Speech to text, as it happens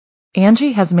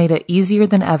Angie has made it easier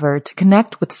than ever to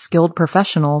connect with skilled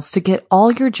professionals to get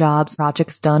all your jobs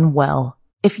projects done well.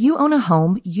 If you own a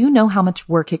home, you know how much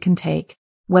work it can take,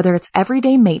 whether it's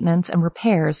everyday maintenance and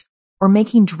repairs or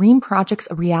making dream projects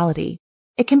a reality.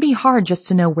 It can be hard just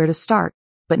to know where to start,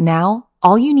 but now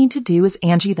all you need to do is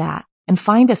Angie that and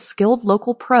find a skilled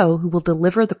local pro who will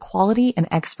deliver the quality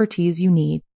and expertise you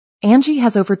need. Angie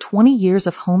has over 20 years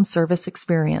of home service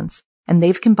experience, and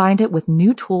they've combined it with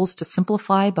new tools to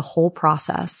simplify the whole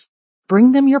process.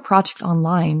 Bring them your project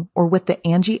online or with the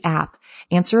Angie app,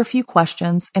 answer a few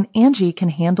questions, and Angie can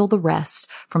handle the rest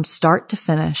from start to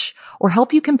finish or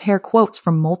help you compare quotes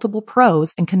from multiple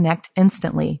pros and connect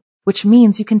instantly, which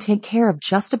means you can take care of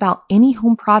just about any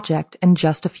home project in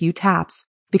just a few taps.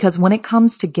 Because when it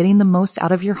comes to getting the most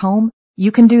out of your home,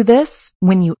 you can do this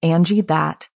when you Angie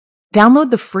that.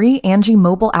 Download the free Angie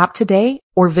mobile app today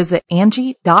or visit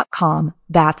Angie.com.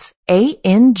 That's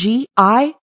ANGI.com.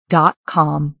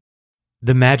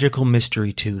 The Magical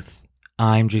Mystery Tooth.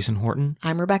 I'm Jason Horton.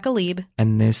 I'm Rebecca Lieb.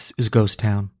 And this is Ghost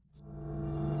Town.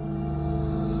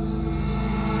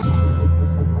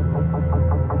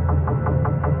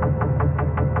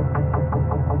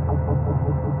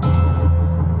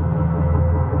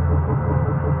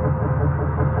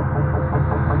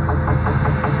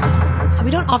 So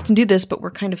we don't often do this, but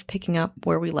we're kind of picking up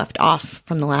where we left off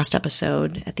from the last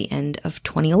episode at the end of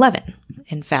 2011.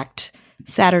 In fact,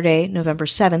 Saturday, November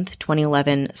 7th,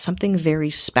 2011, something very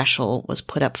special was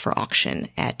put up for auction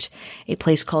at a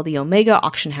place called the Omega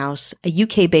Auction House, a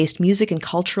UK-based music and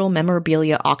cultural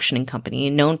memorabilia auctioning company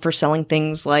known for selling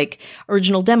things like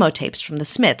original demo tapes from the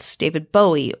Smiths, David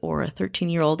Bowie, or a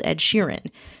 13-year-old Ed Sheeran,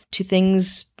 to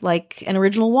things like an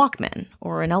original Walkman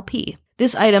or an LP.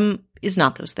 This item is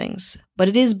not those things, but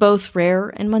it is both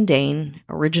rare and mundane,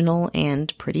 original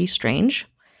and pretty strange.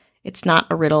 It's not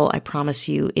a riddle, I promise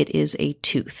you. It is a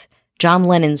tooth, John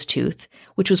Lennon's tooth,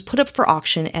 which was put up for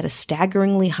auction at a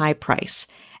staggeringly high price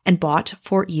and bought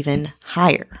for even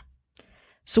higher.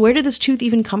 So where did this tooth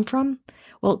even come from?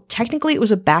 Well, technically it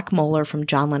was a back molar from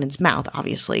John Lennon's mouth,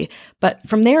 obviously, but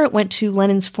from there it went to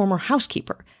Lennon's former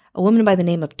housekeeper, a woman by the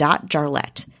name of Dot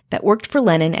Jarlett, that worked for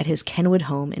Lennon at his Kenwood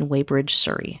home in Weybridge,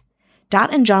 Surrey.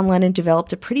 Dot and John Lennon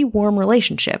developed a pretty warm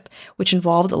relationship, which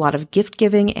involved a lot of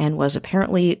gift-giving and was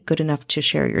apparently good enough to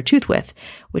share your tooth with,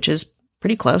 which is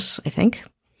pretty close, I think.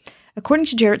 According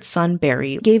to Jarrett's son,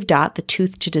 Barry, gave Dot the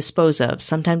tooth to dispose of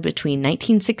sometime between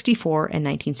 1964 and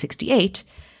 1968,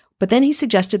 but then he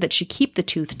suggested that she keep the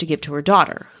tooth to give to her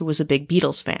daughter, who was a big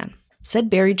Beatles fan. Said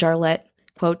Barry Jarlett,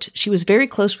 quote, "She was very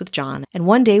close with John, and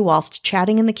one day whilst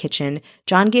chatting in the kitchen,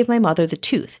 John gave my mother the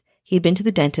tooth. He had been to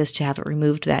the dentist to have it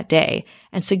removed that day,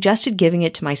 and suggested giving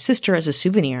it to my sister as a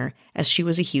souvenir, as she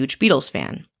was a huge Beatles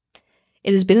fan.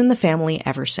 It has been in the family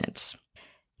ever since."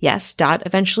 Yes, Dot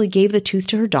eventually gave the tooth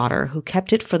to her daughter, who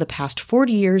kept it for the past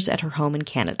 40 years at her home in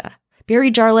Canada. Barry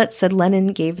Jarlett said Lennon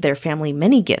gave their family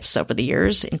many gifts over the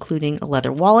years, including a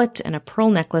leather wallet and a pearl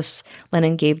necklace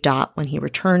Lennon gave Dot when he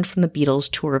returned from the Beatles'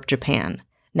 tour of Japan.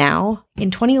 Now,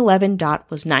 in 2011, Dot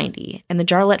was 90, and the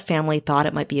Jarlett family thought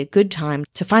it might be a good time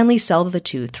to finally sell the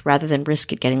tooth rather than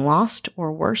risk it getting lost,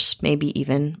 or worse, maybe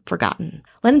even forgotten.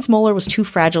 Lennon's molar was too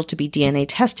fragile to be DNA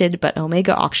tested, but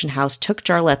Omega Auction House took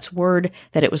Jarlett's word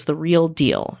that it was the real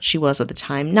deal. She was at the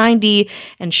time 90,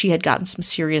 and she had gotten some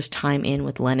serious time in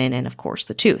with Lennon and, of course,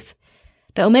 the tooth.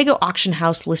 The Omega Auction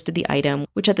House listed the item,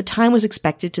 which at the time was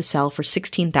expected to sell for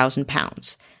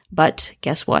 £16,000. But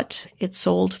guess what? It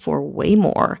sold for way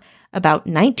more, about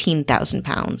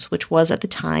 £19,000, which was at the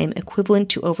time equivalent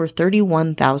to over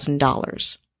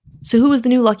 $31,000. So who was the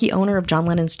new lucky owner of John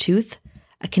Lennon's tooth?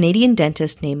 A Canadian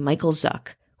dentist named Michael Zuck,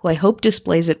 who I hope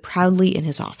displays it proudly in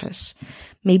his office.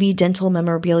 Maybe dental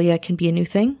memorabilia can be a new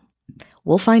thing?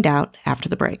 We'll find out after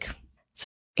the break.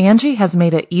 Angie has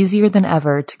made it easier than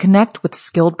ever to connect with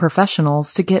skilled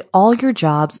professionals to get all your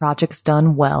jobs projects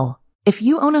done well. If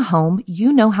you own a home,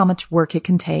 you know how much work it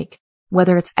can take,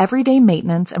 whether it's everyday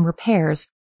maintenance and repairs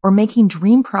or making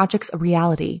dream projects a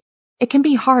reality. It can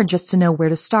be hard just to know where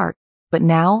to start, but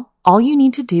now all you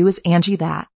need to do is Angie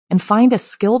that and find a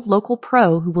skilled local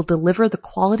pro who will deliver the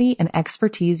quality and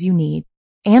expertise you need.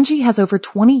 Angie has over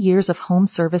 20 years of home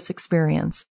service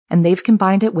experience, and they've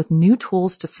combined it with new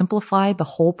tools to simplify the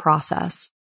whole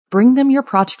process. Bring them your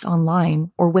project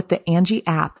online or with the Angie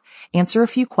app, answer a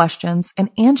few questions, and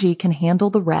Angie can handle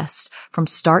the rest from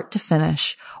start to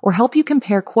finish or help you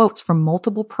compare quotes from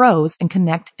multiple pros and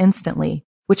connect instantly,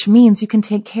 which means you can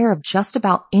take care of just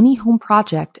about any home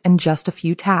project in just a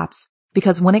few taps.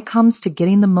 Because when it comes to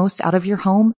getting the most out of your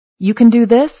home, you can do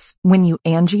this when you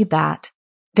Angie that.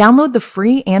 Download the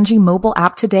free Angie mobile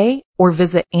app today or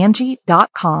visit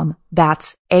Angie.com.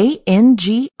 That's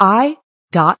ANGI.com.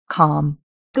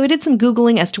 So I did some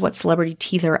Googling as to what celebrity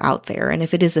teeth are out there and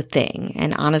if it is a thing,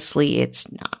 and honestly,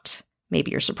 it's not.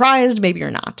 Maybe you're surprised, maybe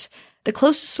you're not. The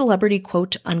closest celebrity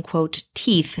quote-unquote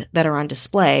teeth that are on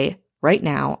display right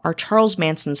now are Charles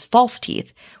Manson's false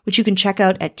teeth, which you can check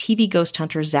out at TV ghost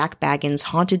hunter Zach Bagans'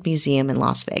 Haunted Museum in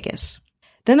Las Vegas.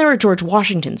 Then there are George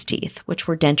Washington's teeth, which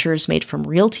were dentures made from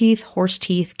real teeth, horse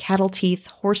teeth, cattle teeth,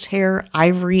 horsehair,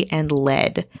 ivory, and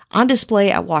lead, on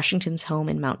display at Washington's home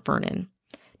in Mount Vernon.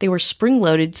 They were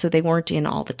spring-loaded, so they weren't in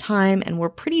all the time and were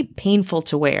pretty painful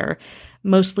to wear,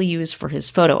 mostly used for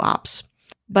his photo ops.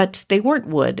 But they weren't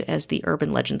wood, as the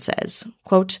urban legend says.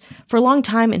 Quote, "For a long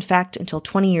time, in fact, until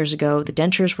 20 years ago, the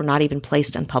dentures were not even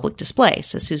placed on public display,"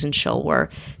 says Susan Schulwer,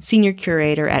 senior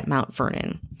curator at Mount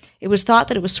Vernon. "It was thought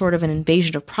that it was sort of an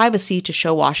invasion of privacy to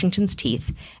show Washington's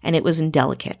teeth, and it was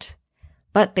indelicate.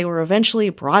 But they were eventually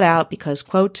brought out because,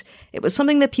 quote, it was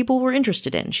something that people were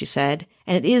interested in," she said,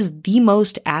 "and it is the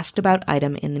most asked about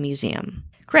item in the museum."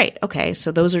 Great, okay,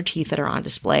 so those are teeth that are on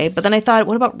display, but then I thought,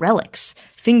 what about relics?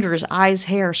 Fingers, eyes,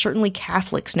 hair, certainly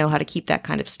Catholics know how to keep that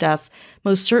kind of stuff.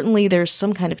 Most certainly there's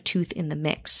some kind of tooth in the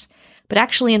mix. But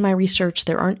actually in my research,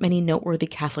 there aren't many noteworthy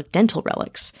Catholic dental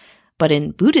relics. But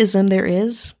in Buddhism there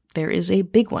is a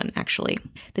big one, actually.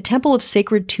 The Temple of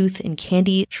Sacred Tooth in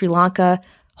Kandy, Sri Lanka,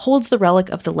 holds the relic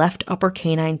of the left upper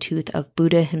canine tooth of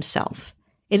Buddha himself.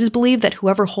 It is believed that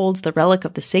whoever holds the relic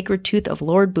of the sacred tooth of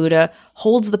Lord Buddha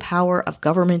holds the power of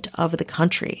government of the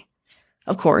country.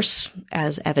 Of course,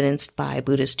 as evidenced by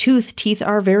Buddha's tooth, teeth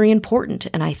are very important,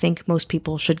 and I think most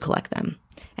people should collect them.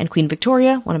 And Queen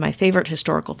Victoria, one of my favorite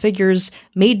historical figures,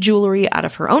 made jewelry out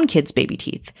of her own kids' baby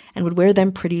teeth and would wear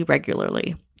them pretty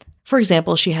regularly. For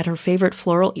example, she had her favorite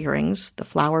floral earrings, the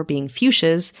flower being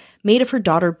fuchsias, made of her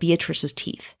daughter Beatrice's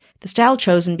teeth. The style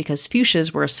chosen because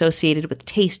fuchsias were associated with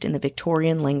taste in the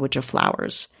Victorian language of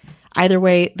flowers. Either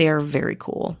way, they are very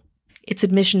cool. It's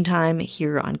admission time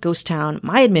here on Ghost Town.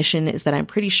 My admission is that I'm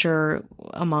pretty sure,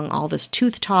 among all this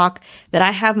tooth talk, that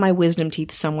I have my wisdom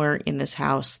teeth somewhere in this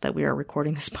house that we are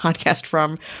recording this podcast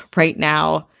from right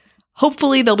now.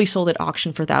 Hopefully they'll be sold at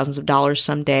auction for thousands of dollars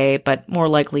someday, but more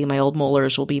likely my old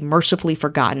molars will be mercifully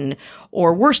forgotten,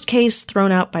 or worst case,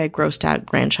 thrown out by a grossed out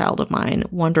grandchild of mine,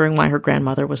 wondering why her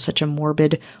grandmother was such a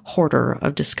morbid hoarder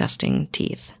of disgusting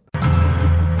teeth.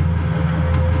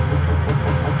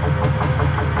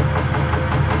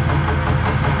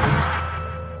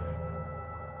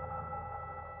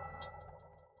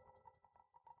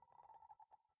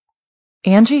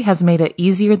 Angie has made it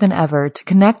easier than ever to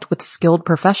connect with skilled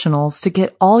professionals to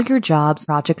get all your jobs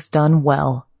projects done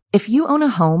well. If you own a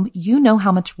home, you know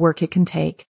how much work it can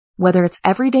take, whether it's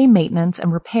everyday maintenance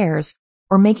and repairs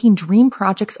or making dream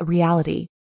projects a reality.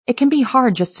 It can be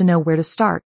hard just to know where to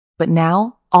start, but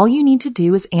now all you need to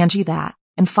do is Angie that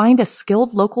and find a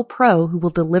skilled local pro who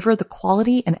will deliver the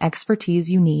quality and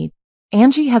expertise you need.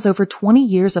 Angie has over 20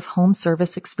 years of home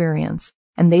service experience,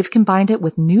 and they've combined it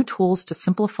with new tools to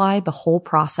simplify the whole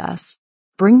process.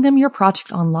 Bring them your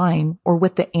project online or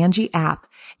with the Angie app,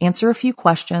 answer a few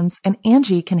questions, and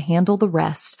Angie can handle the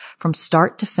rest from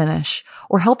start to finish,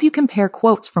 or help you compare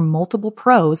quotes from multiple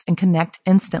pros and connect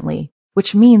instantly,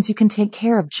 which means you can take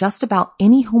care of just about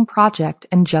any home project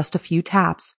in just a few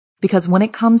taps. Because when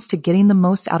it comes to getting the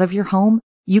most out of your home,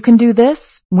 you can do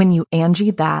this when you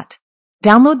Angie that.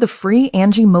 Download the free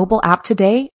Angie mobile app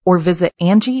today or visit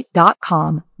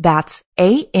Angie.com. That's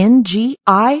ANGI.com.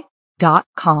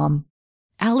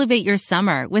 Elevate your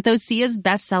summer with Osea's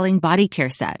best-selling body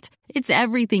care set. It's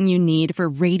everything you need for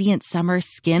radiant summer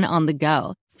skin on the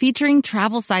go. Featuring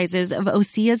travel sizes of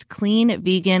Osea's clean,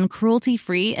 vegan,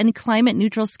 cruelty-free, and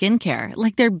climate-neutral skincare,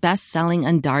 like their best-selling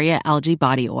Undaria algae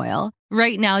body oil.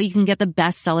 Right now, you can get the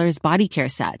bestsellers body care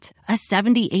set, a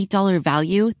 $78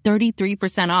 value,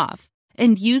 33% off.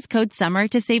 And use code SUMMER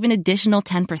to save an additional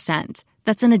 10%.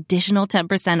 That's an additional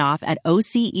 10% off at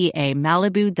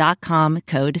OseaMalibu.com,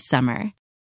 code SUMMER.